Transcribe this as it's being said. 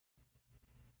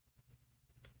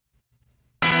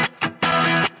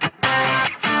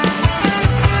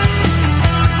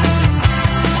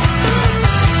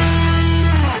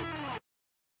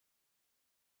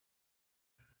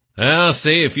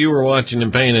See, if you were watching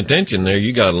and paying attention there,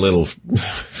 you got a little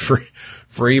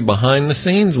free behind the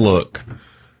scenes look.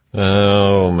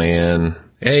 Oh, man.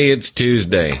 Hey, it's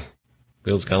Tuesday.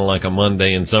 Feels kind of like a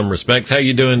Monday in some respects. How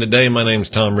you doing today? My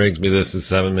name's Thom Rigsby. This is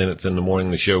 7 Minutes in the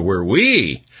Morning, the show where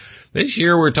this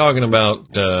year we're talking about,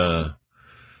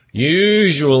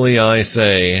 usually I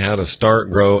say how to start,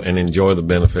 grow, and enjoy the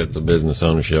benefits of business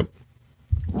ownership.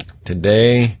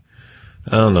 Today,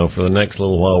 I don't know, for the next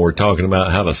little while, we're talking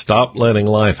about how to stop letting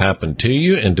life happen to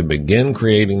you and to begin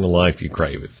creating the life you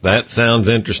crave. If that sounds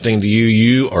interesting to you,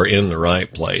 you are in the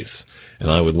right place. And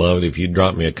I would love it if you'd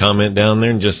drop me a comment down there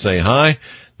and just say hi.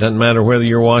 Doesn't matter whether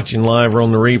you're watching live or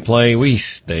on the replay. We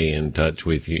stay in touch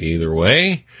with you either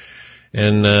way.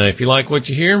 And if you like what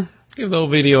you hear, give the whole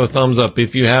video a thumbs up.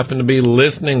 If you happen to be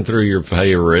listening through your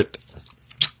favorite,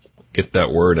 get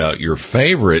that word out, your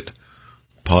favorite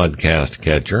podcast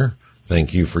catcher,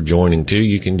 thank you for joining too.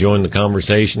 You can join the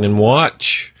conversation and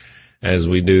watch as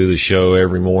we do the show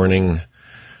every morning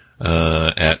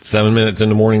at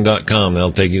 7minutesinthemorning.com.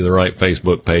 That'll take you to the right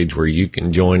Facebook page where you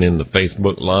can join in the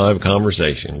Facebook Live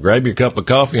conversation. Grab your cup of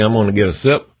coffee. I'm going to get a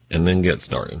sip and then get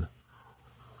started.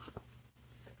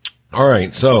 All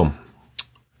right. So,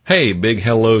 hey, big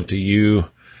hello to you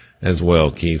as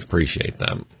well, Keith. Appreciate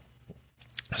that.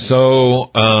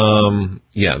 So,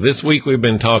 this week we've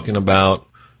been talking about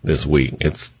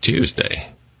it's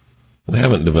Tuesday. We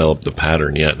haven't developed a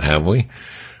pattern yet, have we?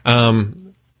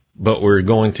 But we're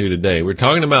going to today. We're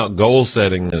talking about goal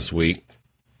setting this week.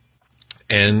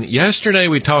 And yesterday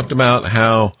we talked about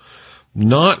how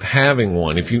not having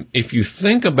one, if you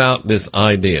think about this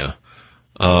idea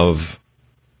of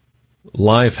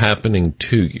life happening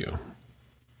to you,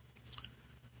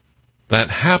 that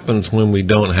happens when we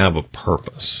don't have a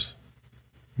purpose,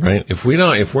 right? If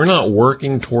we're not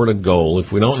working toward a goal,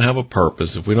 if we don't have a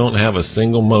purpose, if we don't have a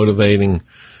single motivating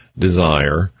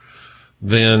desire,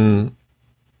 then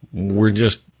we're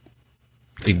just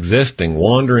existing,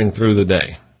 wandering through the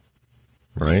day,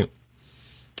 right?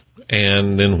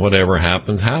 And then whatever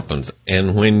happens, happens.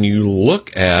 And when you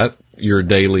look at your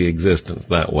daily existence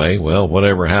that way, well,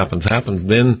 whatever happens, happens,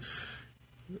 then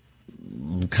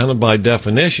kind of by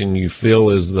definition, you feel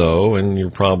as though, and you're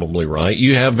probably right,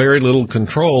 you have very little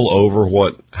control over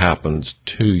what happens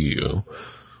to you.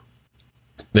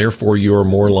 Therefore, you're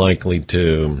more likely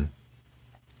to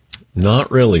not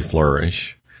really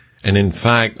flourish, and in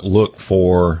fact, look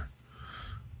for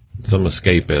some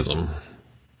escapism.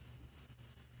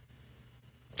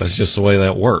 That's just the way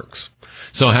that works.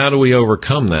 So how do we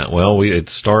overcome that? Well, it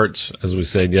starts, as we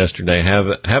said yesterday, have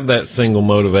that single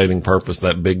motivating purpose,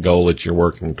 that big goal that you're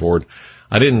working toward.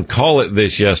 I didn't call it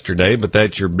this yesterday, but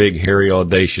that's your big, hairy,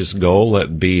 audacious goal,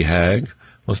 that BHAG.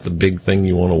 What's the big thing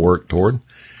you want to work toward?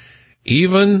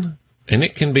 And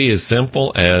it can be as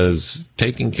simple as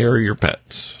taking care of your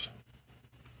pets.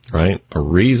 Right? A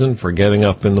reason for getting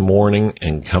up in the morning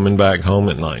and coming back home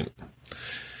at night.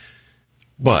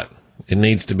 But it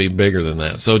needs to be bigger than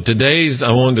that. So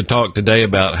I wanted to talk today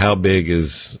about how big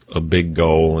is a big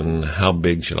goal and how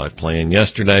big should I plan.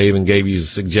 Yesterday I even gave you a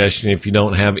suggestion, if you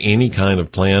don't have any kind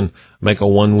of plan, make a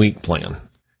 1 week plan.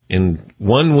 In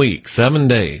 1 week, 7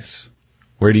 days,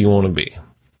 where do you want to be?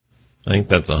 I think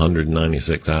that's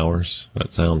 196 hours.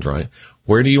 That sounds right.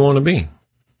 Where do you want to be?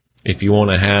 If you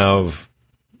want to have,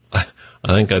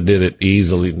 I think I did it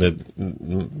easily, said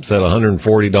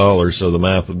 $140, so the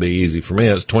math would be easy for me.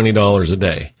 That's $20 a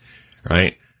day,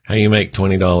 right? How you make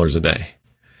 $20 a day,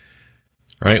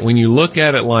 right? When you look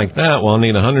at it like that, well, I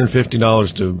need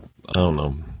 $150 to, I don't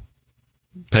know,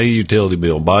 pay a utility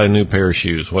bill, buy a new pair of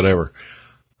shoes, whatever.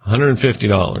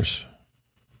 $150.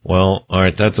 Well, all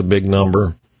right, that's a big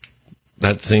number.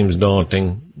 That seems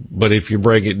daunting. But if you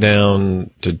break it down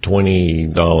to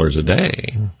 $20 a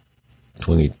day,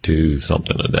 22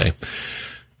 something a day,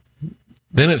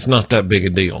 then it's not that big a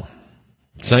deal.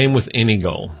 Same with any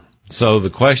goal. So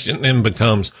the question then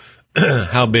becomes,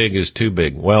 how big is too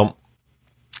big? Well,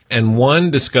 and one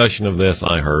discussion of this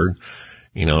I heard,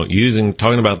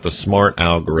 talking about the SMART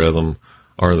algorithm,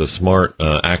 or the SMART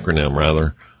acronym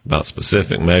rather, about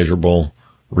specific, measurable,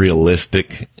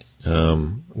 realistic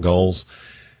goals.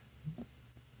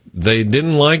 They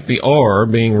didn't like the R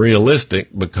being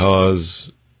realistic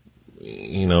because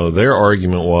their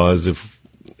argument was if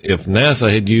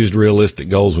NASA had used realistic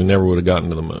goals, we never would have gotten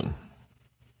to the moon.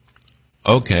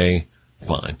 Okay,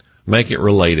 fine. Make it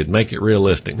related. Make it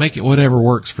realistic. Make it whatever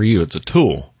works for you. It's a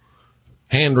tool.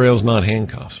 Handrails, not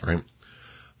handcuffs, right?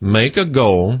 Make a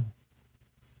goal.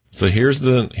 So here's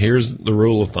the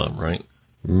rule of thumb, right?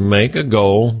 Make a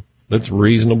goal that's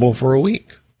reasonable for a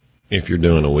week. If you're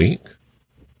doing a week,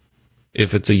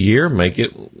 If it's a year, make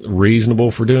it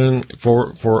reasonable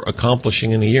for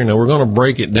accomplishing in a year. Now we're going to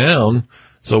break it down,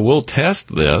 so we'll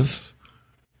test this,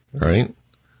 right?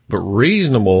 But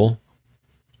reasonable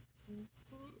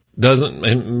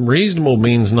reasonable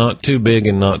means not too big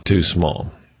and not too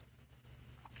small,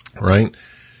 right?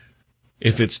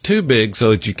 If it's too big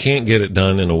so that you can't get it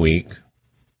done in a week,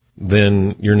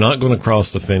 then you're not going to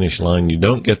cross the finish line. You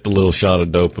don't get the little shot of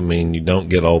dopamine. You don't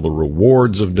get all the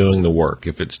rewards of doing the work.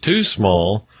 If it's too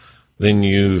small, then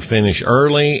you finish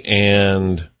early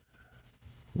and,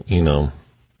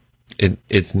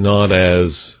 it's not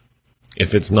as,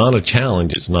 if it's not a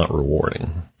challenge, it's not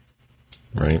rewarding,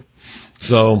 right?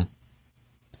 So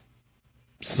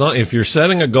if you're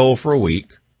setting a goal for a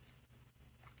week,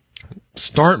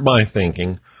 start by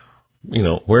thinking,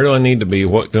 where do I need to be?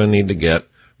 What do I need to get?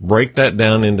 Break that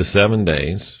down into 7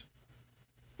 days.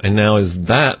 And now, is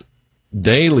that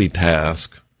daily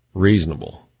task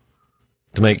reasonable?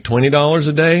 To make $20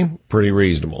 a day, pretty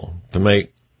reasonable. To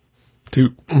make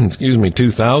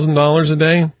 $2,000 a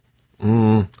day,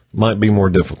 might be more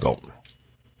difficult.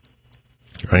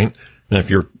 Right? Now,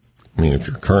 if you're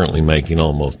currently making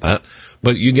almost that,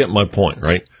 but you get my point,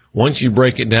 right? Once you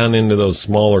break it down into those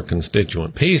smaller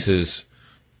constituent pieces,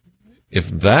 if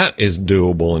that is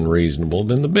doable and reasonable,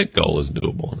 then the big goal is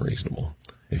doable and reasonable.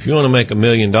 If you want to make $1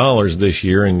 million this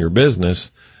year in your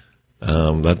business,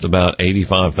 that's about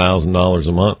 $85,000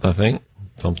 a month, I think,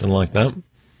 something like that.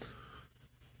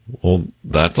 Well,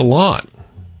 that's a lot,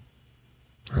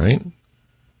 right?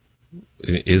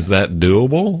 Is that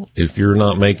doable? If you're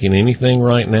not making anything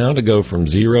right now, to go from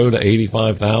 0 to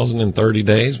 85,000 in 30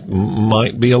 days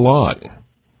might be a lot,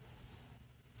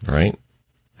 right?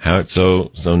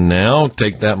 So now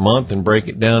take that month and break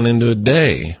it down into a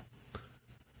day,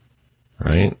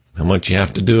 right? How much you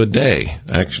have to do a day,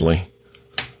 actually.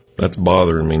 That's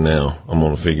bothering me now. I'm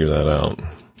going to figure that out.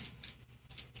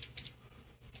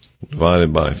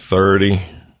 Divided by 30.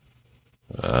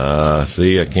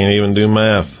 See, I can't even do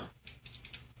math.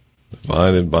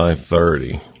 Divided by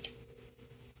 30.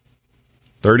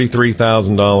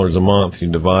 $33,000 a month. You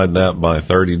divide that by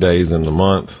 30 days in the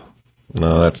month.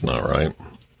 No, that's not right.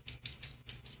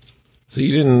 So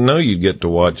you didn't know you'd get to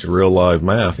watch real live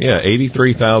math. Yeah,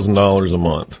 $83,000 a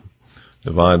month.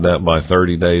 Divide that by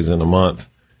 30 days in a month.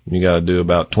 You got to do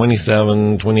about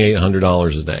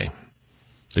 $2,800 a day.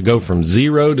 To go from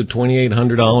 0 to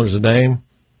 $2,800 a day,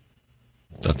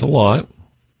 that's a lot.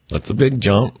 That's a big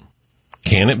jump.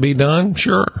 Can it be done?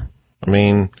 Sure.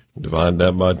 Divide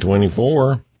that by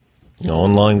 24.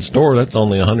 Online store, that's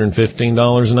only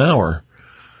 $115 an hour,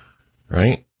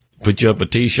 right? Put you up a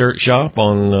t-shirt shop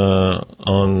on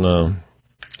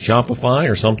Shopify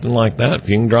or something like that. If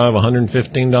you can drive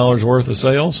 $115 worth of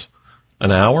sales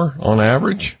an hour on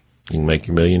average, you can make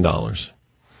your $1 million.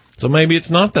 So maybe it's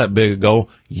not that big a goal.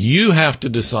 You have to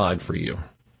decide for you,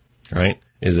 right?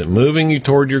 Is it moving you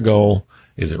toward your goal?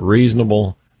 Is it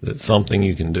reasonable? Is it something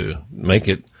you can do? Make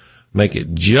it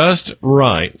just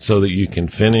right so that you can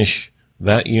finish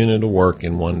that unit of work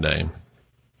in one day.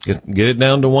 Get it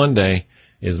down to one day.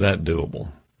 Is that doable?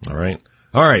 All right.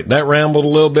 All right. That rambled a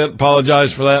little bit.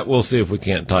 Apologize for that. We'll see if we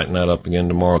can't tighten that up again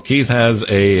tomorrow. Keith has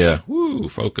a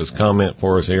focus comment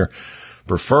for us here.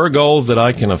 Prefer goals that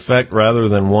I can affect rather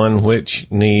than one which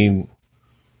need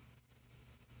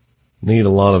a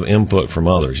lot of input from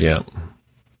others. Yeah.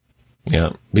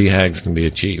 Yeah. BHAGs can be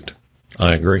achieved.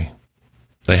 I agree.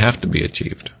 They have to be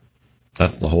achieved.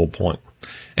 That's the whole point.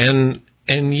 And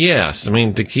yes,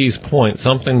 to Keith's point,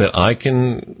 something that I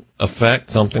can affect,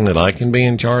 something that I can be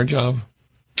in charge of,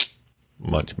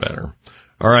 much better.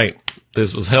 All right.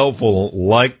 This was helpful.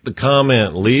 Like the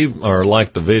comment,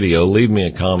 like the video, leave me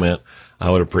a comment. I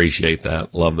would appreciate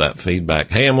that. Love that feedback.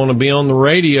 Hey, I'm going to be on the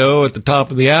radio at the top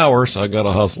of the hour, so I got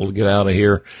to hustle to get out of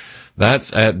here.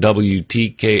 That's at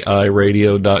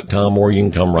WTKIradio.com, or you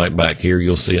can come right back here.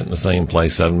 You'll see it in the same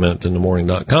place,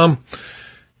 7minutesinthemorning.com.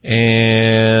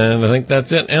 And I think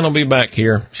that's it. And I'll be back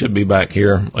here. Should be back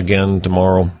here again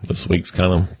tomorrow. This week's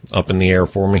kind of up in the air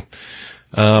for me.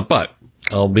 But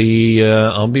I'll be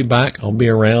back. I'll be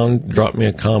around. Drop me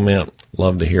a comment.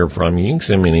 Love to hear from you. You can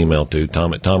send me an email to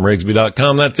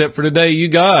tom@thomrigsby.com. That's it for today. You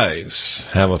guys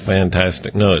have a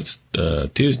fantastic, it's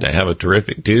Tuesday. Have a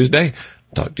terrific Tuesday.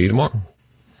 Talk to you tomorrow.